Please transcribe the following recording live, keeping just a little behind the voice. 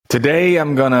Today,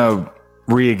 I'm going to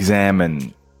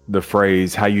re-examine the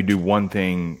phrase, how you do one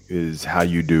thing is how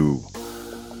you do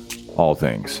all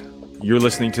things. You're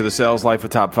listening to the Sales Life, a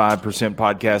top 5%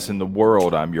 podcast in the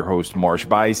world. I'm your host, Marsh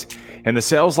Bice, and the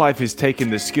Sales Life has taken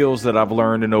the skills that I've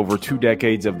learned in over 2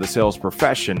 decades of the sales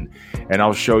profession, and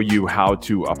I'll show you how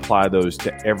to apply those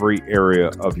to every area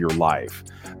of your life.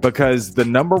 Because the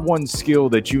number one skill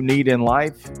that you need in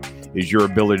life is your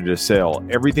ability to sell.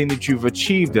 Everything that you've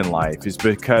achieved in life is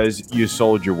because you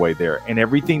sold your way there. And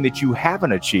everything that you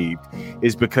haven't achieved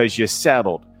is because you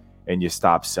settled and you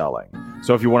stopped selling.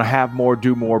 So if you want to have more,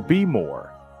 do more, be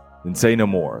more, then say no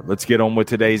more. Let's get on with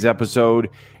today's episode.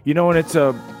 You know, and it's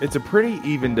a pretty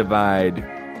even divide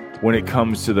when it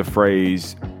comes to the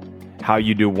phrase, how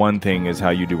you do one thing is how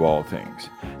you do all things.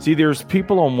 See, there's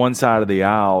people on one side of the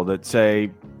aisle that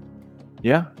say,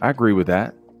 yeah, I agree with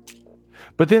that.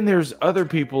 But then there's other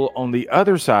people on the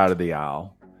other side of the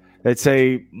aisle that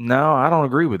say, no, I don't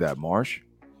agree with that, Marsh,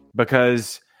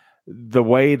 because the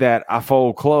way that I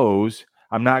fold clothes,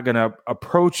 I'm not going to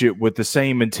approach it with the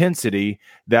same intensity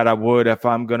that I would if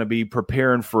I'm going to be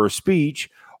preparing for a speech,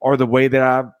 or the way that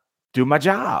I do my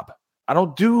job. I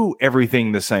don't do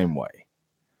everything the same way.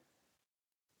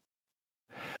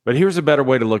 But here's a better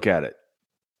way to look at it.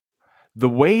 The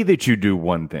way that you do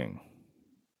one thing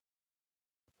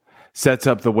sets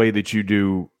up the way that you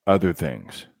do other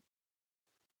things.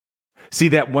 See,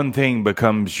 that one thing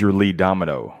becomes your lead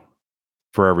domino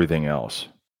for everything else.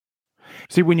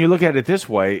 See, when you look at it this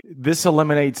way, this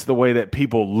eliminates the way that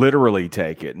people literally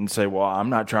take it and say, well, I'm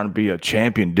not trying to be a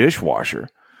champion dishwasher.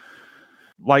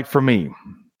 Like for me,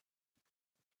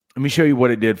 let me show you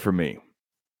what it did for me.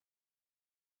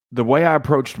 The way I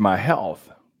approached my health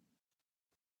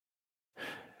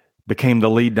became the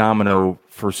lead domino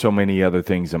for so many other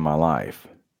things in my life.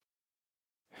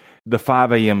 The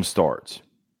 5 a.m. starts.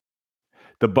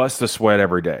 The bust a sweat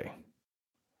every day.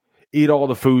 Eat all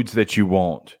the foods that you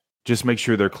want. Just make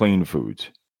sure they're clean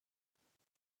foods.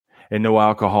 And no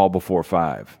alcohol before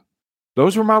 5.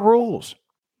 Those were my rules.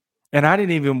 And I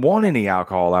didn't even want any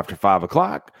alcohol after 5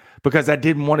 o'clock because I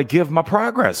didn't want to give my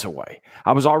progress away.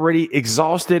 I was already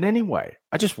exhausted anyway.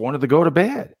 I just wanted to go to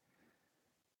bed.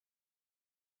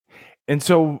 And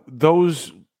so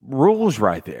those rules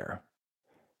right there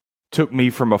took me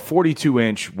from a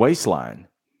 42-inch waistline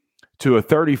to a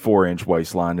 34-inch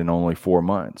waistline in only 4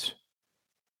 months.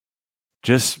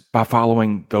 Just by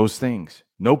following those things.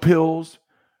 No pills,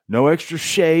 no extra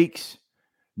shakes,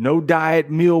 no diet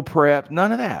meal prep,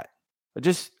 none of that. I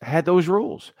just had those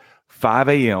rules. 5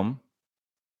 a.m.,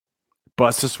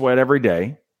 bust a sweat every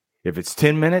day. If it's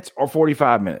 10 minutes or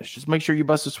 45 minutes, just make sure you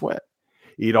bust a sweat.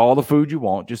 Eat all the food you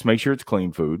want. Just make sure it's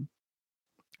clean food.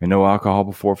 And no alcohol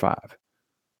before 5.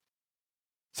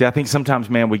 See, I think sometimes,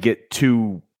 man, we get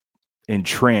too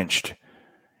entrenched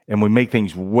and we make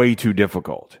things way too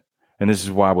difficult. And this is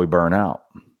why we burn out.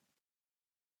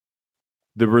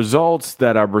 The results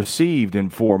that I've received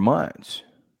in 4 months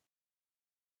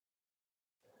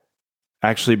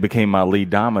actually became my lead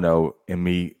domino in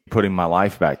me putting my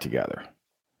life back together.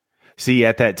 See,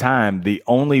 at that time, the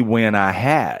only win I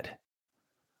had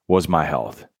was my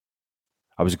health.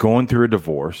 I was going through a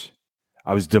divorce.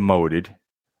 I was demoted.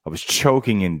 I was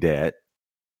choking in debt.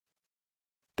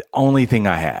 The only thing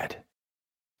I had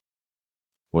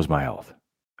was my health.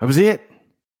 That was it.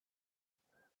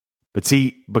 But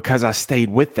see, because I stayed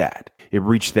with that, it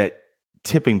reached that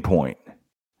tipping point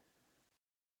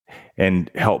and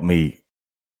helped me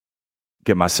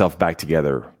get myself back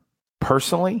together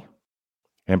personally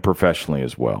and professionally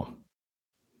as well.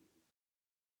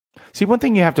 See, one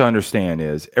thing you have to understand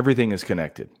is everything is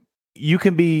connected. You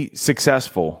can be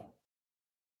successful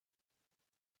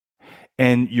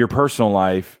and your personal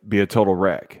life be a total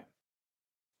wreck.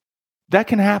 That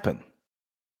can happen,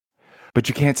 but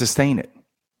you can't sustain it.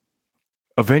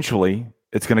 Eventually,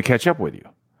 it's going to catch up with you.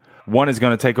 One is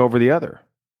going to take over the other.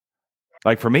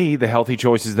 Like for me, the healthy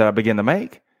choices that I began to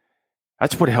make,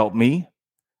 that's what helped me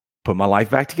put my life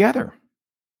back together.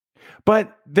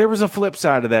 But there was a flip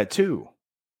side of that too.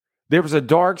 There was a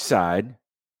dark side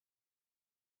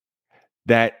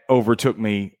that overtook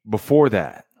me before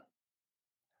that.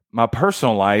 My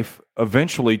personal life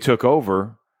eventually took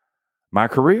over my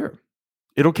career.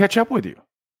 It'll catch up with you.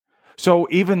 So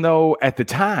even though at the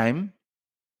time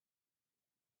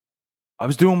I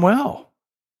was doing well,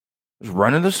 I was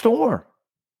running the store,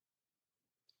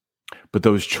 but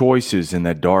those choices in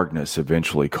that darkness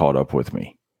eventually caught up with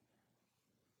me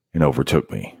and overtook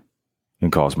me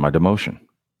and caused my demotion.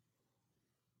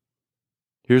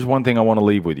 Here's one thing I want to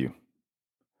leave with you.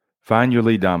 Find your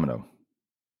lead domino.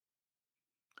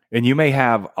 And you may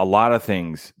have a lot of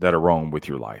things that are wrong with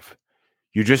your life.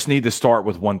 You just need to start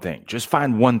with one thing. Just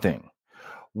find one thing.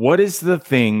 What is the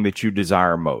thing that you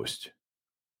desire most?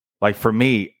 Like for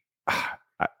me,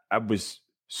 I was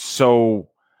so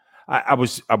I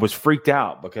was freaked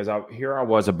out because I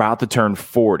was about to turn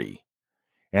 40.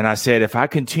 And I said, if I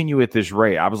continue at this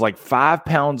rate, I was like 5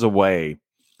 pounds away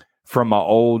from my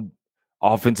old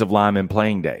offensive lineman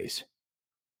playing days.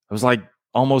 I was like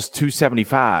almost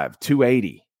 275,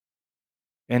 280.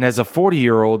 And as a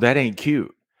 40-year-old, that ain't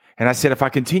cute. And I said, if I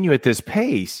continue at this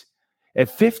pace, at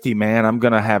 50, man, I'm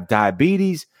going to have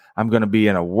diabetes. I'm going to be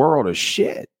in a world of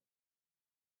shit.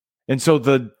 And so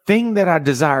the thing that I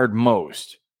desired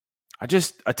most, I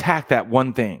just attacked that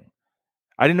one thing.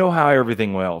 I didn't know how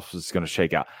everything else was going to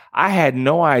shake out. I had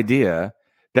no idea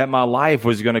that my life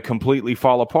was going to completely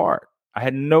fall apart. I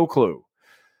had no clue.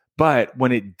 But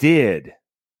when it did,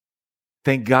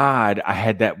 thank God I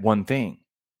had that one thing.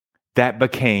 That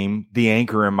became the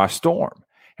anchor in my storm.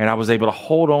 And I was able to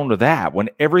hold on to that when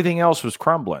everything else was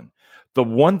crumbling. The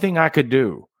one thing I could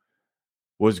do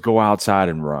was go outside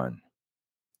and run.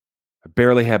 I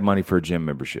barely had money for a gym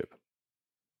membership.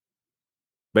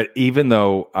 But even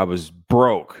though I was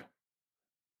broke,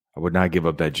 I would not give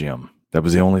up that gym. That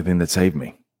was the only thing that saved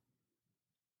me.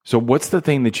 So what's the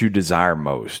thing that you desire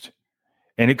most?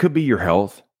 And it could be your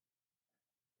health.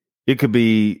 It could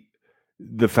be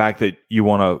the fact that you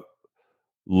want to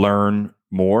learn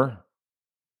more.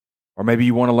 Or maybe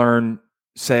you want to learn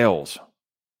sales.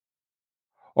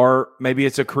 Or maybe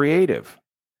it's a creative.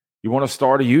 You want to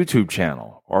start a YouTube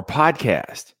channel or a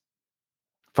podcast.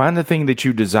 Find the thing that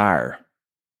you desire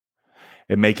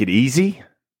and make it easy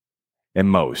and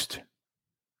most.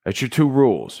 That's your two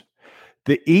rules.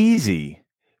 The easy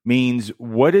means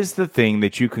what is the thing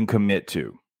that you can commit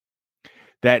to?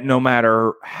 That no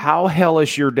matter how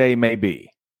hellish your day may be,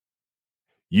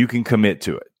 you can commit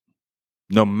to it.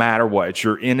 No matter what. It's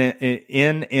your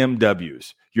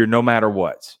NMWs. Your no matter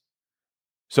what's.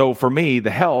 So for me,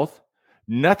 the health,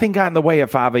 nothing got in the way at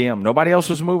 5 a.m. Nobody else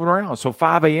was moving around. So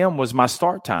 5 a.m. was my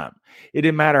start time. It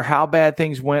didn't matter how bad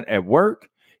things went at work.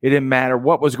 It didn't matter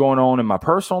what was going on in my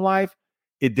personal life.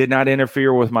 It did not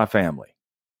interfere with my family.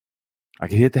 I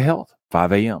could hit the health,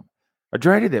 5 a.m. I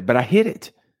dreaded it, but I hit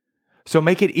it. So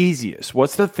make it easiest.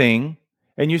 What's the thing?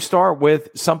 And you start with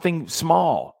something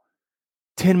small,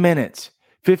 10 minutes,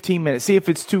 15 minutes. See if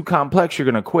it's too complex, you're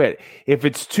going to quit. If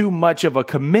it's too much of a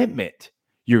commitment,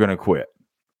 you're going to quit.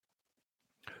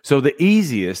 So the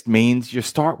easiest means you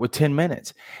start with 10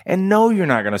 minutes. And no, you're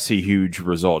not going to see huge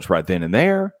results right then and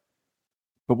there.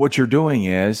 But what you're doing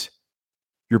is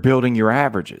you're building your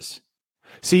averages.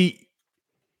 See,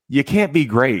 you can't be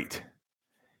great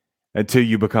until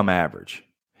you become average.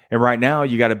 And right now,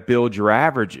 you got to build your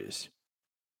averages.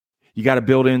 You got to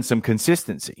build in some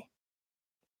consistency.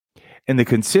 And the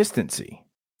consistency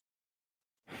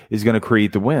is going to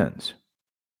create the wins.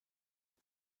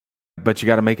 But you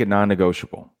got to make it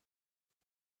non-negotiable.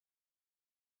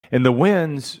 And the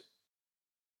wins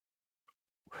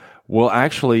will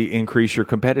actually increase your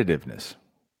competitiveness.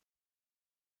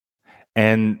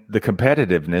 And the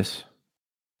competitiveness,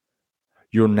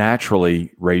 you'll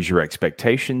naturally raise your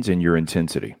expectations and your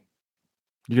intensity.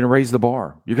 You're going to raise the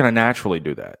bar. You're going to naturally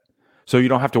do that. So you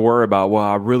don't have to worry about, well,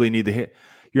 I really need to hit.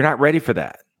 You're not ready for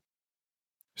that.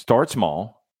 Start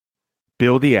small,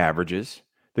 build the averages,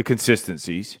 the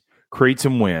consistencies, create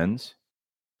some wins.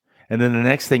 And then the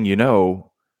next thing you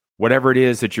know, whatever it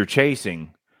is that you're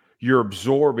chasing, you're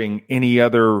absorbing any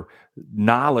other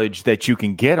knowledge that you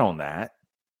can get on that.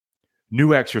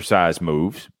 New exercise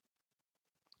moves,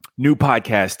 new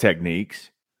podcast techniques,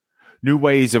 new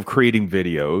ways of creating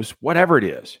videos, whatever it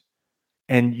is.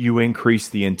 And you increase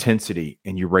the intensity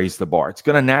and you raise the bar. It's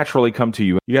going to naturally come to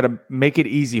you. You got to make it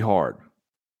easy hard,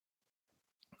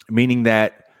 meaning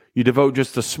that you devote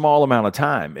just a small amount of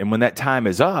time. And when that time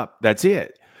is up, that's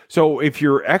it. So if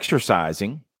you're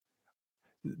exercising,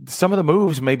 some of the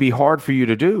moves may be hard for you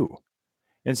to do.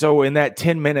 And so in that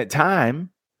 10-minute time,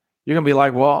 you're going to be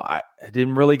like, well, I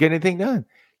didn't really get anything done.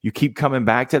 You keep coming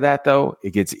back to that, though,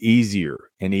 it gets easier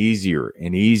and easier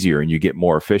and easier, and you get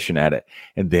more efficient at it.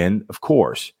 And then, of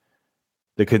course,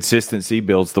 the consistency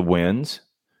builds the wins,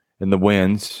 and the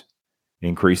wins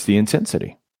increase the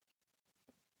intensity.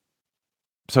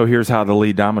 So here's how the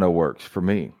lead domino works for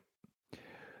me.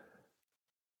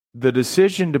 The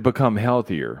decision to become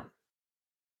healthier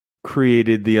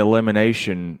created the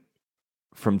elimination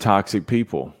from toxic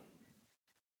people.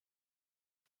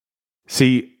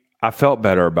 See, I felt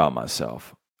better about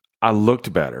myself. I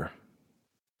looked better.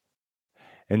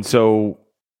 And so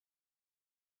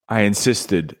I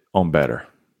insisted on better.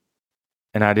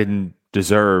 And I didn't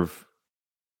deserve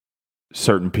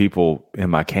certain people in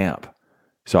my camp.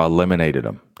 So I eliminated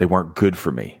them. They weren't good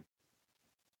for me.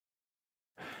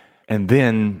 And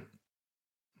then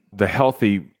the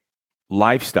healthy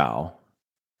lifestyle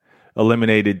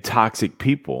eliminated toxic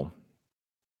people.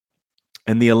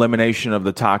 And the elimination of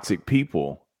the toxic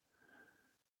people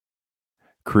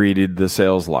created the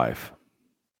sales life,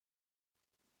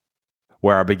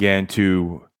 where I began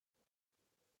to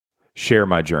share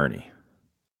my journey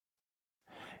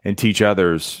and teach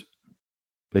others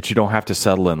that you don't have to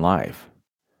settle in life.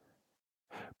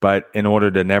 But in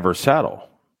order to never settle,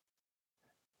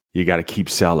 you got to keep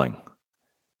selling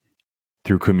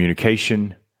through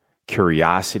communication,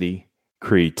 curiosity,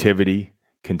 creativity,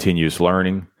 continuous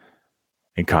learning,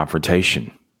 and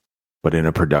confrontation, but in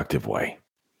a productive way.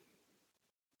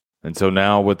 And so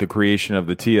now with the creation of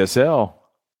the TSL,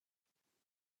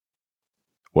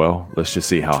 well, let's just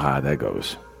see how high that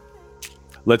goes.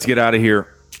 Let's get out of here.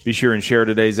 Be sure and share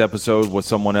today's episode with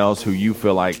someone else who you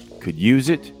feel like could use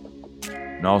it.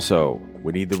 And also,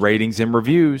 we need the ratings and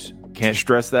reviews. Can't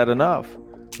stress that enough,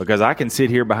 because I can sit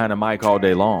here behind a mic all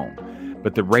day long,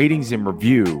 but the ratings and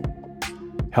review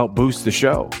help boost the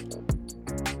show.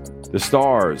 The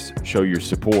stars show your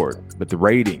support, but the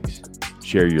ratings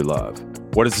share your love.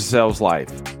 What does the sales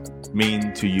life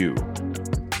mean to you?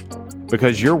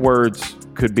 Because your words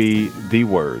could be the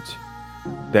words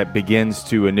that begins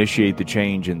to initiate the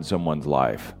change in someone's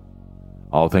life.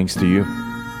 All thanks to you.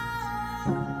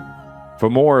 For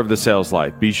more of the sales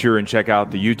life, be sure and check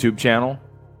out the YouTube channel.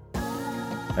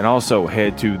 And also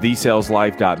head to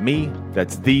thesaleslife.me.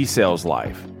 That's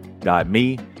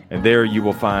thesaleslife.me. And there you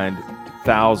will find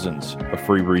thousands of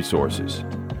free resources,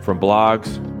 from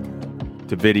blogs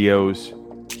to videos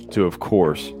to, of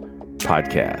course,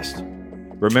 podcasts.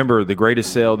 Remember, the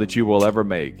greatest sale that you will ever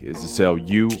make is to sell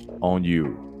you on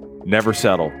you. Never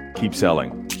settle. Keep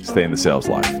selling. Stay in the sales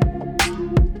life.